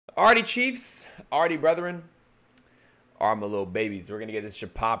Alrighty, Chiefs. Alrighty, brethren. Alright, my little babies. We're going to get this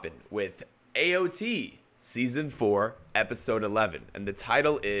shit popping with AOT Season 4, Episode 11. And the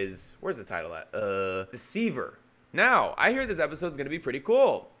title is... Where's the title at? Deceiver. Now, I hear this episode is going to be pretty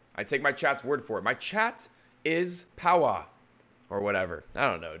cool. I take my chat's word for it. My chat is power. Or whatever.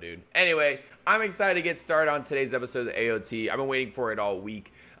 I don't know, dude. Anyway, I'm excited to get started on today's episode of AOT. I've been waiting for it all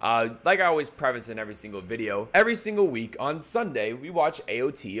week. Like I always preface in every single video, every single week on Sunday, we watch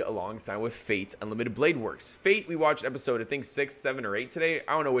AOT alongside with Fate Unlimited Blade Works. Fate, we watched episode, I think 6, 7, or 8 today.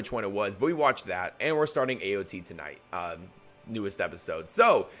 I don't know which one it was, but we watched that. And we're starting AOT tonight. Newest episode.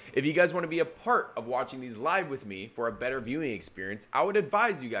 So if you guys want to be a part of watching these live with me for a better viewing experience, I would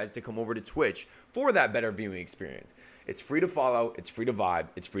advise you guys to come over to Twitch for that better viewing experience. It's free to follow, it's free to vibe,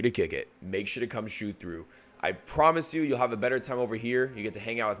 it's free to kick it. Make sure to come shoot through. I promise you, you'll have a better time over here. You get to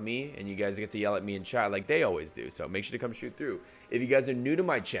hang out with me, and you guys get to yell at me in chat like they always do. So make sure to come shoot through. If you guys are new to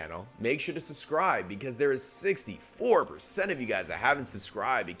my channel, make sure to subscribe, because there is 64% of you guys that haven't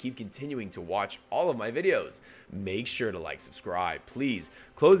subscribed and keep continuing to watch all of my videos. Make sure to like, subscribe, please.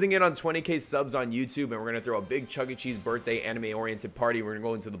 Closing in on 20K subs on YouTube, and we're going to throw a big Chuck E. Cheese birthday anime-oriented party. We're going to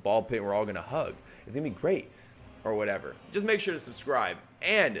go into the ball pit, and we're all going to hug. It's going to be great. Or whatever. Just make sure to subscribe.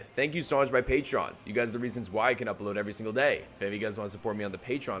 And thank you so much, my patrons. You guys are the reasons why I can upload every single day. If any of you guys want to support me on the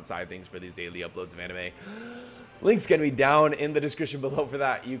Patreon side of things for these daily uploads of anime, link's gonna be down in the description below for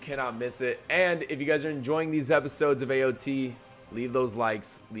that. You cannot miss it. And if you guys are enjoying these episodes of AOT, leave those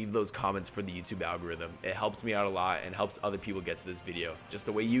likes, leave those comments for the YouTube algorithm. It helps me out a lot and helps other people get to this video. Just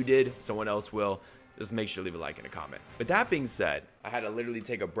the way you did, someone else will. Just make sure to leave a like and a comment. But that being said, I had to literally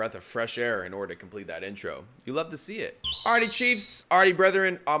take a breath of fresh air in order to complete that intro. You love to see it. Alrighty, Chiefs. Alrighty,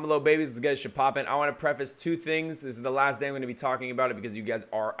 brethren. All my little babies. Let's get shit popping. I want to preface two things. This is the last day I'm going to be talking about it because you guys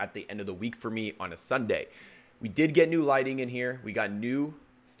are at the end of the week for me on a Sunday. We did get new lighting in here. We got new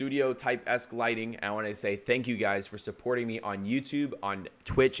studio type-esque lighting. And I want to say thank you guys for supporting me on YouTube, on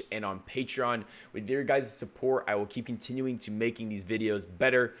Twitch, and on Patreon. With your guys' support, I will keep continuing to making these videos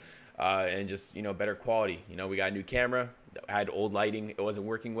better. And just, you know, better quality. You know, we got a new camera. I had old lighting. It wasn't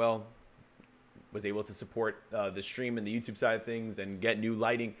working well. Was able to support the stream and the YouTube side of things and get new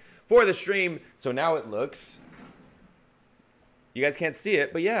lighting for the stream. So now it looks... You guys can't see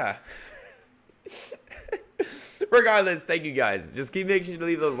it, but yeah. Regardless, thank you guys. Just keep making sure to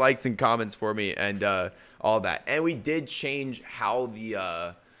leave those likes and comments for me and all that. And we did change how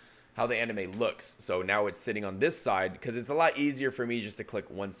the anime looks. So now it's sitting on this side because it's a lot easier for me just to click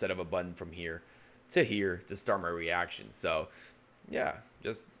one set of a button from here to start my reaction. So yeah,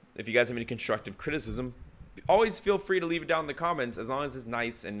 just if you guys have any constructive criticism, always feel free to leave it down in the comments, as long as it's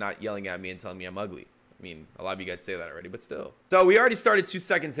nice and not yelling at me and telling me I'm ugly. I mean, a lot of you guys say that already, but still. So we already started 2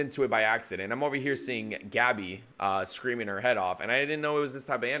 seconds into it by accident. I'm over here seeing Gabi screaming her head off, and I didn't know it was this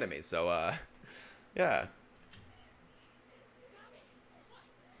type of anime. So yeah.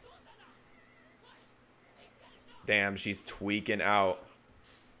 Damn, she's tweaking out.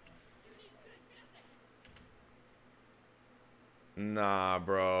 Nah,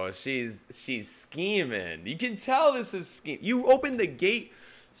 bro. She's scheming. You can tell this is scheme. You opened the gate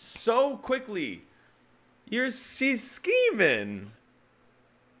so quickly. She's scheming.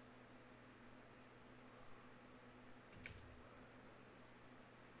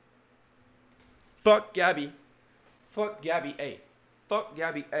 Fuck Gabi. Fuck Gabi A. Fuck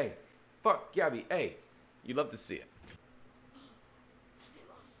Gabi A. Fuck Gabi A. You love to see it.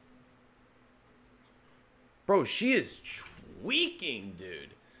 Bro, she is tweaking,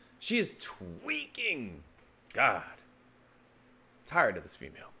 dude. She is tweaking. God. Tired of this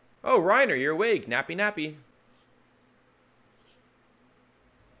female. Oh, Reiner, you're awake. Nappy, nappy.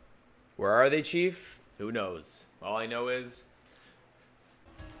 Where are they, Chief? Who knows? All I know is...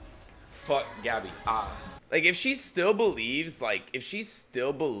 Fuck Gabi. Like, if she still believes,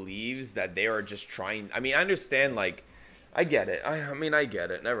 that they are just trying... I mean, I understand, like... I get it. I mean, I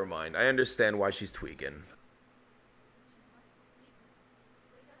get it. Never mind. I understand why she's tweaking.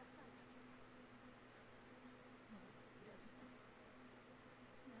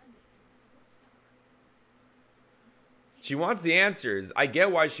 She wants the answers. I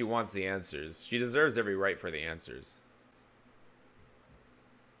get why she wants the answers. She deserves every right for the answers.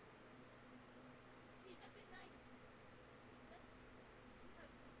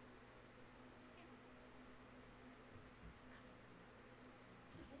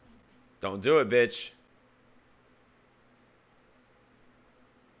 Don't do it, bitch.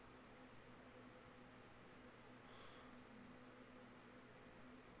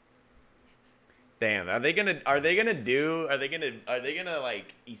 Damn, are they gonna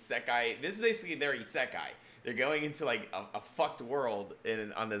like isekai? This is basically their isekai. They're going into like a fucked world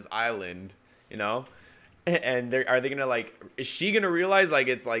on this island, you know? And are they gonna like? Is she gonna realize like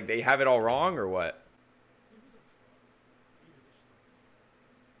it's like they have it all wrong or what?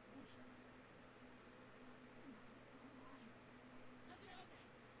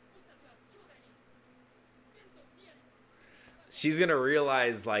 She's gonna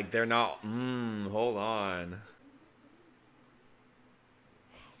realize like they're not. Hold on.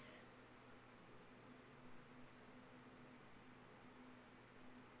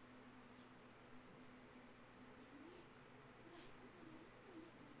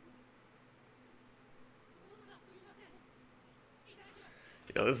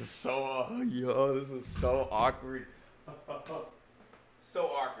 Yo, this is so awkward. So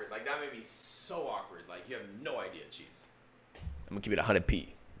awkward. Like that made me so awkward. Like you have no idea, Chiefs. I'm gonna keep it 100p.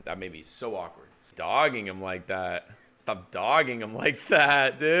 That made me so awkward. Dogging him like that. Stop dogging him like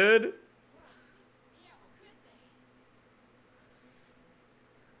that, dude.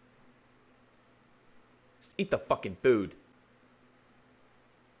 Just eat the fucking food.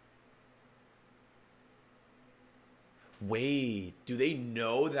 Wait, do they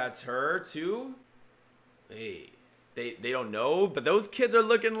know that's her too? Wait, they don't know, but those kids are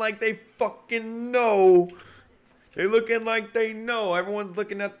looking like they fucking know. They're looking like they know. Everyone's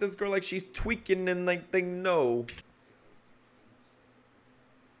looking at this girl like she's tweaking and like they know.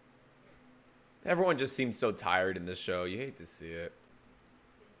 Everyone just seems so tired in this show. You hate to see it.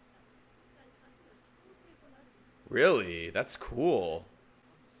 Really? That's cool.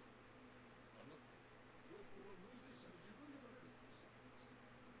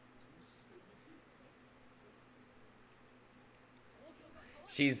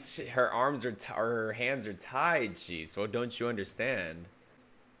 Her arms are or her hands are tied, Chief. So don't you understand?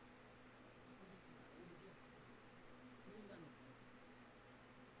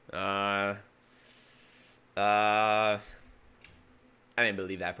 I didn't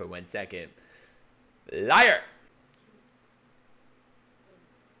believe that for 1 second. Liar.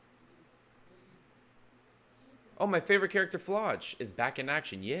 Oh, my favorite character, Flodge, is back in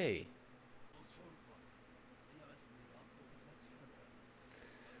action. Yay.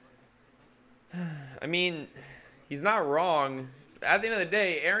 I mean, he's not wrong. At the end of the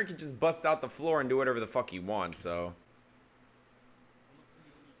day, Aaron can just bust out the floor and do whatever the fuck he wants, so.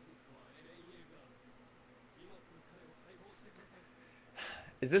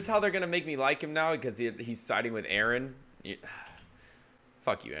 Is this how they're gonna make me like him now? Because he's siding with Aaron?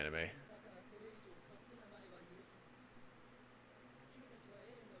 Fuck you, anime.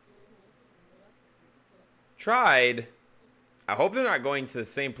 Tried. I hope they're not going to the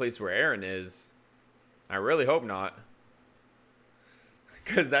same place where Aaron is. I really hope not.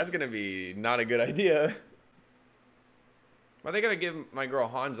 Because that's going to be not a good idea. Why they got to give my girl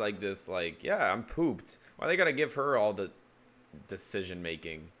Hans like this? Like, yeah, I'm pooped. Why they got to give her all the decision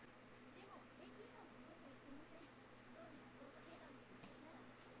making?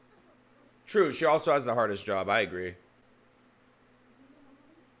 True, she also has the hardest job. I agree.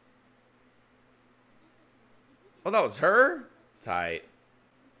 Oh, that was her? Tight.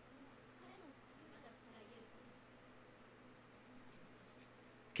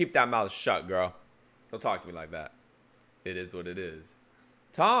 Keep that mouth shut, girl. Don't talk to me like that. It is what it is.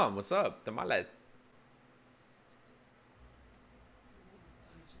 Tom, what's up? Tamales.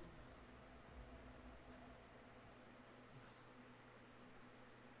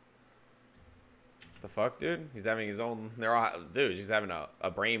 The fuck, dude? He's having his own. Dude, she's having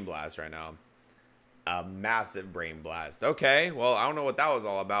a brain blast right now. A massive brain blast. Okay, well, I don't know what that was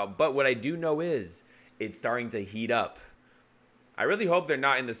all about, but what I do know is it's starting to heat up. I really hope they're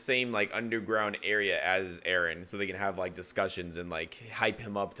not in the same like underground area as Aaron, so they can have like discussions and like hype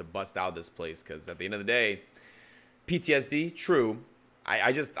him up to bust out this place. Because at the end of the day, PTSD, true.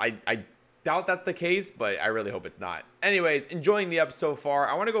 I doubt that's the case, but I really hope it's not. Anyways, enjoying the episode so far.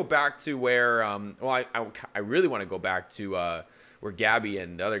 I want to go back to where well, I really want to go back to where Gabi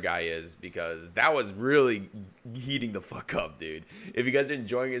and the other guy is, because that was really heating the fuck up, dude. If you guys are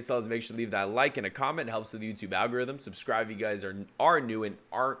enjoying yourselves, make sure to leave that like and a comment. It helps with the YouTube algorithm. Subscribe if you guys are new and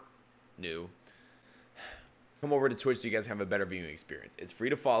aren't new. Come over to Twitch so you guys have a better viewing experience. It's free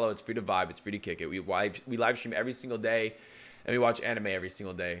to follow, it's free to vibe, it's free to kick it. We live stream every single day, and we watch anime every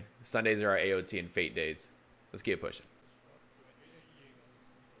single day. Sundays are our AOT and Fate days. Let's keep pushing.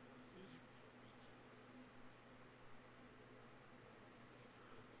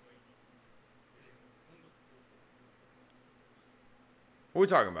 What are we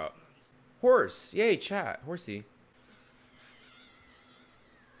talking about? Horse. Yay, chat. Horsey.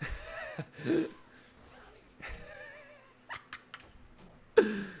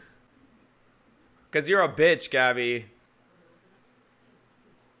 Because you're a bitch, Gabi.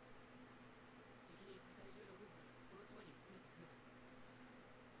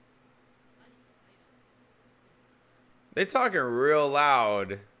 They talking real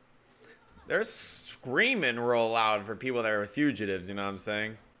loud. They're screaming real loud for people that are fugitives, you know what I'm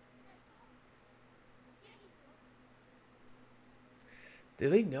saying? Do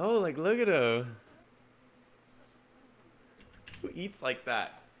they know? Like, look at him. Who eats like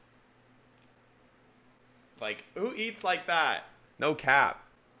that? Like, who eats like that? No cap.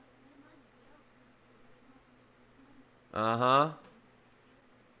 Uh-huh.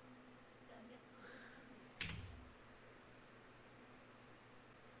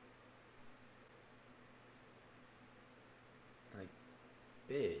 Like,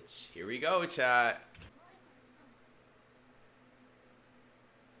 bitch. Here we go, chat.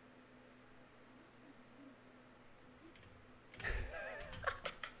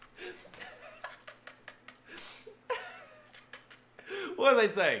 What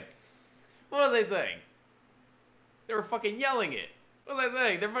was I saying? What was I saying? They were fucking yelling it. What was I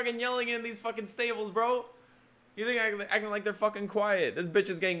saying? They're fucking yelling it in these fucking stables, bro. You think acting like they're fucking quiet? This bitch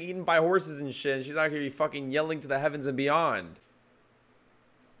is getting eaten by horses and shit. And she's out here fucking yelling to the heavens and beyond.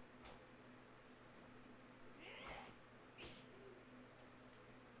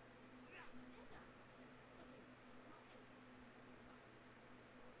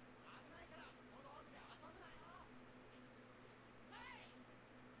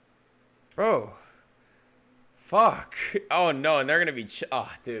 Bro. Fuck. Oh, no. And they're going to be...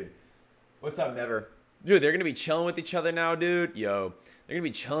 Oh, dude. What's up, Never? Dude, they're going to be chilling with each other now, dude. Yo. They're going to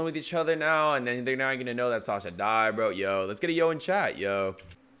be chilling with each other now. And then they're not going to know that Sasha died, bro. Yo. Let's get a yo in chat, yo.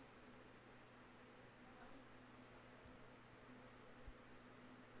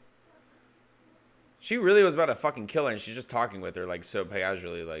 She really was about to fucking kill her. And she's just talking with her, like, so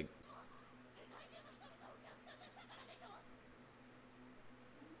casually, like...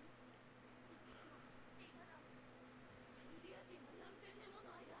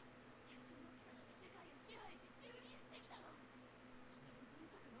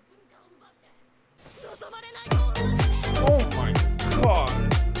 Oh my god.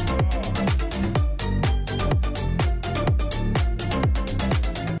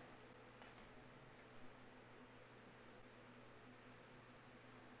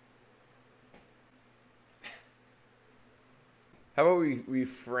 How about we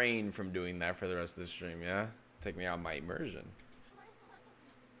refrain from doing that for the rest of the stream, yeah? Take me out my immersion.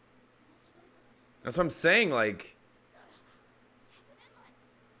 That's what I'm saying, like...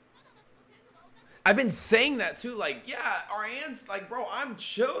 I've been saying that too, like, yeah, our aunt's like, bro, I'm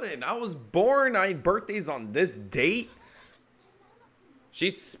chilling. I was born, my birthday's on this date.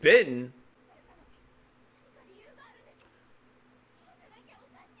 She's spitting.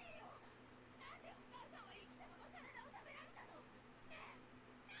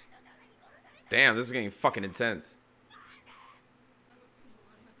 Damn, this is getting fucking intense.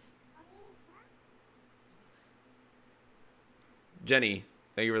 Jenny,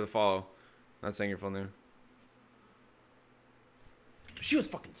 thank you for the follow. Not saying your full name. She was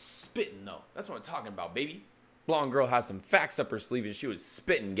fucking spitting, though. That's what I'm talking about, baby. Blonde girl has some facts up her sleeve, and she was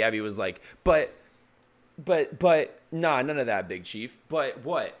spitting. Gabi was like, but, nah, none of that, Big Chief. But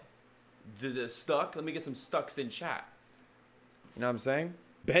what? The stuck? Let me get some stucks in chat. You know what I'm saying?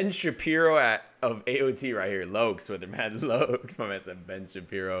 Ben Shapiro of AOT right here. Lokes with her, man. Lokes. My man said Ben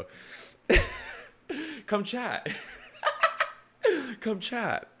Shapiro. Come chat. Come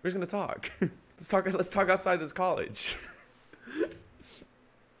chat. We're just gonna talk. Let's talk outside this college.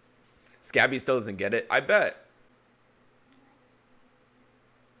 Scabby still doesn't get it. I bet.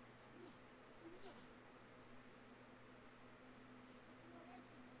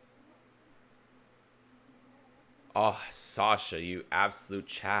 Oh, Sasha, you absolute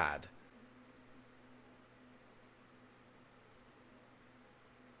Chad.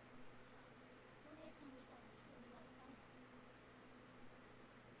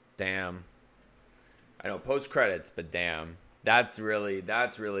 Damn. I know post credits, but damn. That's really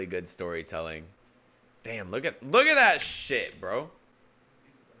good storytelling. Damn, look at that shit, bro.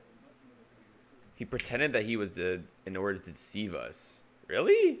 He pretended that he was in order to deceive us.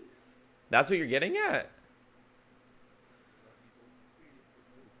 Really? That's what you're getting at?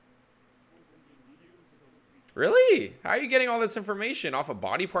 Really? How are you getting all this information off of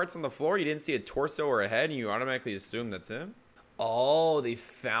body parts on the floor? You didn't see a torso or a head and you automatically assume that's him? Oh, they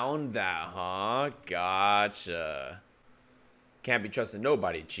found that, huh? Gotcha. Can't be trusting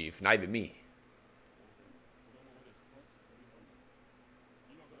nobody, Chief. Not even me.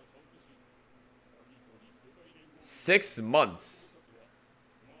 $6 months.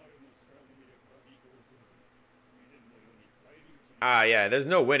 Yeah, there's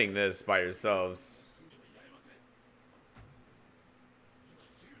no winning this by yourselves.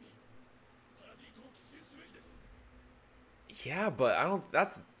 Yeah, but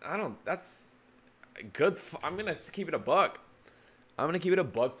that's good. I'm gonna keep it a buck. I'm gonna keep it a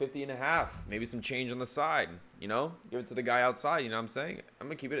buck 50.5. Maybe some change on the side. You know, give it to the guy outside. You know what I'm saying? I'm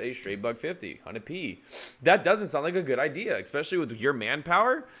gonna keep it a straight buck 50, 100p. That doesn't sound like a good idea, especially with your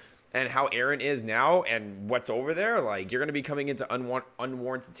manpower and how Aaron is now and what's over there. Like, you're gonna be coming into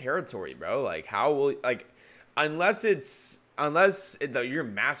unwarranted territory, bro. Like, how will unless your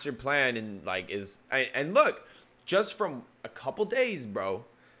master plan and like is and look, just from a couple days, bro.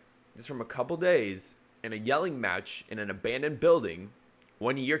 Just from a couple days. In a yelling match in an abandoned building,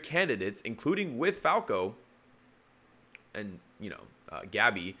 one of your candidates, including with Falco and, you know,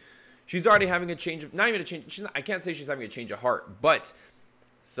 Gabi, she's already having a change of, not even a change, I can't say she's having a change of heart, but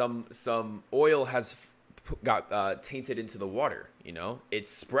some oil has got tainted into the water, you know?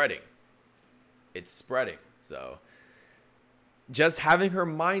 It's spreading. It's spreading. So just having her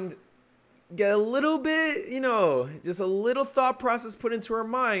mind get a little bit, you know, just a little thought process put into her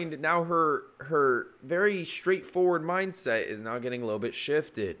mind. Now her very straightforward mindset is now getting a little bit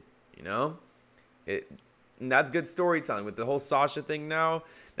shifted, you know? And that's good storytelling with the whole Sasha thing now.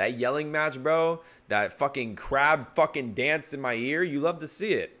 That yelling match, bro. That fucking crab fucking dance in my ear. You love to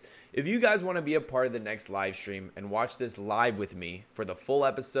see it. If you guys want to be a part of the next live stream and watch this live with me for the full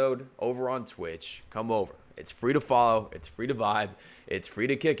episode over on Twitch, come over. It's free to follow. It's free to vibe. It's free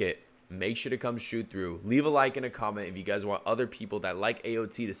to kick it. Make sure to come shoot through. Leave a like and a comment if you guys want other people that like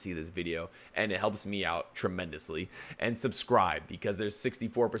AOT to see this video, and it helps me out tremendously. And subscribe, because there's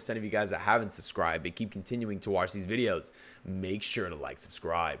 64% of you guys that haven't subscribed but keep continuing to watch these videos. Make sure to like,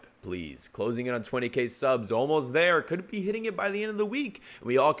 subscribe, please. Closing in on 20k subs, almost there. Could be hitting it by the end of the week, and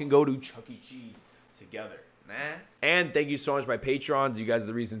we all can go to Chuck E. Cheese together. And thank you so much, my patrons. You guys are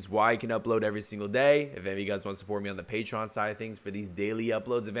the reasons why I can upload every single day. If any of you guys want to support me on the Patreon side of things for these daily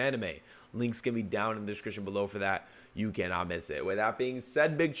uploads of anime, links can be down in the description below for that. You cannot miss it. With that being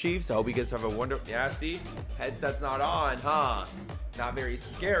said, big chiefs, I hope you guys have a wonderful... Yeah, see? Headset's not on, huh? Not very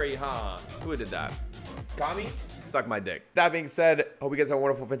scary, huh? Who did that? Kami? Suck my dick. That being said, hope you guys have a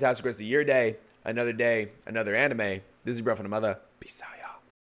wonderful, fantastic rest of your day. Another day, another anime. This is Bruh from the Mother. Peace out, y'all.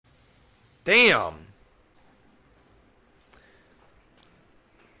 Damn.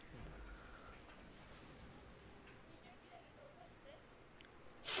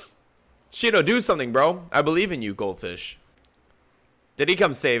 Shido, do something, bro. I believe in you, Goldfish. Did he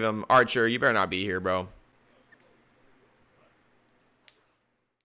come save him? Archer, you better not be here, bro.